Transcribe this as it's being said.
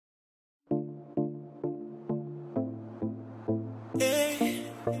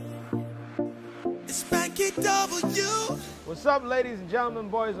It's Banky W. What's up, ladies and gentlemen,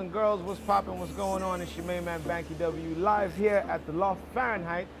 boys and girls? What's poppin'? What's going on? It's your main man Banky W, live here at the Loft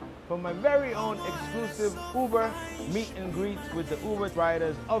Fahrenheit for my very own exclusive Uber meet and greet with the Uber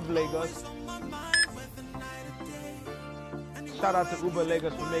riders of Lagos. Shout out to Uber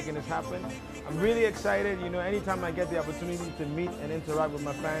Lagos for making this happen. I'm really excited. You know, anytime I get the opportunity to meet and interact with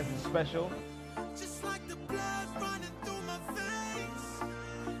my fans is special.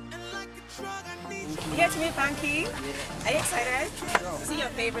 You get to meet Banky. Are you excited to see your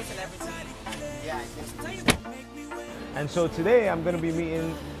favorites and everything? Yeah. And so today I'm going to be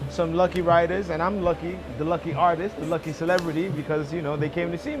meeting some lucky riders, and I'm lucky, the lucky artist, the lucky celebrity, because, you know, they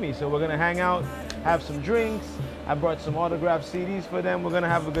came to see me. So we're going to hang out, have some drinks. I brought some autographed CDs for them. We're going to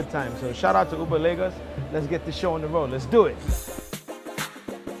have a good time. So shout out to Uber Lagos. Let's get the show on the road. Let's do it.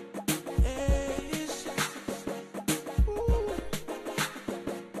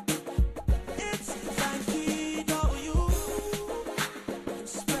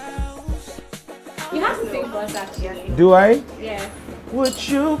 You have to sing for us actually. Do I? Yeah. Would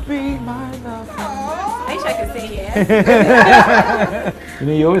you be my love? I wish I could say yes. You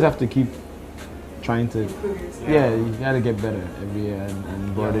know, you always have to keep trying to, yeah, you gotta get better every year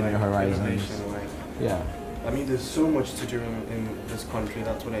and broaden your horizons. Like, yeah. I mean, there's so much to do in this country.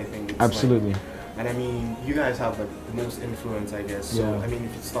 That's what I think. It's Absolutely. Like, and I mean, you guys have like the most influence, I guess. So Yeah. I mean,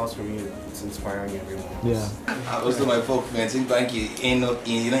 if it starts from you, it's inspiring everyone. Yeah. I was doing my folk man, think Banky ain't no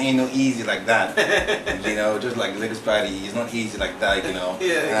easy like that. You know, just like Lagos party, it's not easy like that, you know.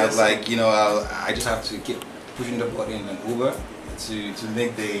 Yeah, and I was like, you know, I just have to keep pushing the button and Uber to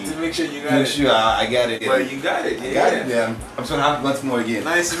make sure you got it. I got it. Well, you got it. Yeah. I got it, yeah. I'm so happy once more again.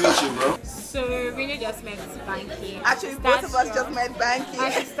 Nice to meet you, bro. So we really just met Banky. Actually, both of us just met Banky.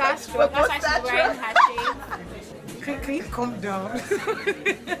 And she's starstruck. That's why she's wearing her shades. Can you calm down?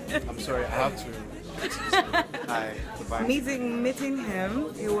 I'm sorry, I have to. Hi. Bye. Meeting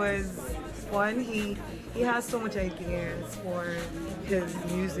him, it was fun. He has so much ideas for his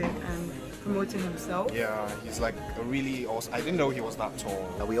music and promoting himself. Yeah, he's like a really awesome. I didn't know he was that tall.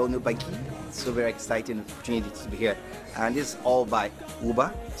 We all know Banky. It's so very exciting opportunity to be here, and this is all by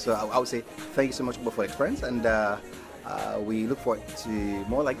Uber. So I would say thank you so much Uber for the experience, and we look forward to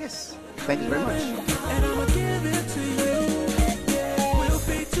more like this. Thank you very much. And I'ma give it to you.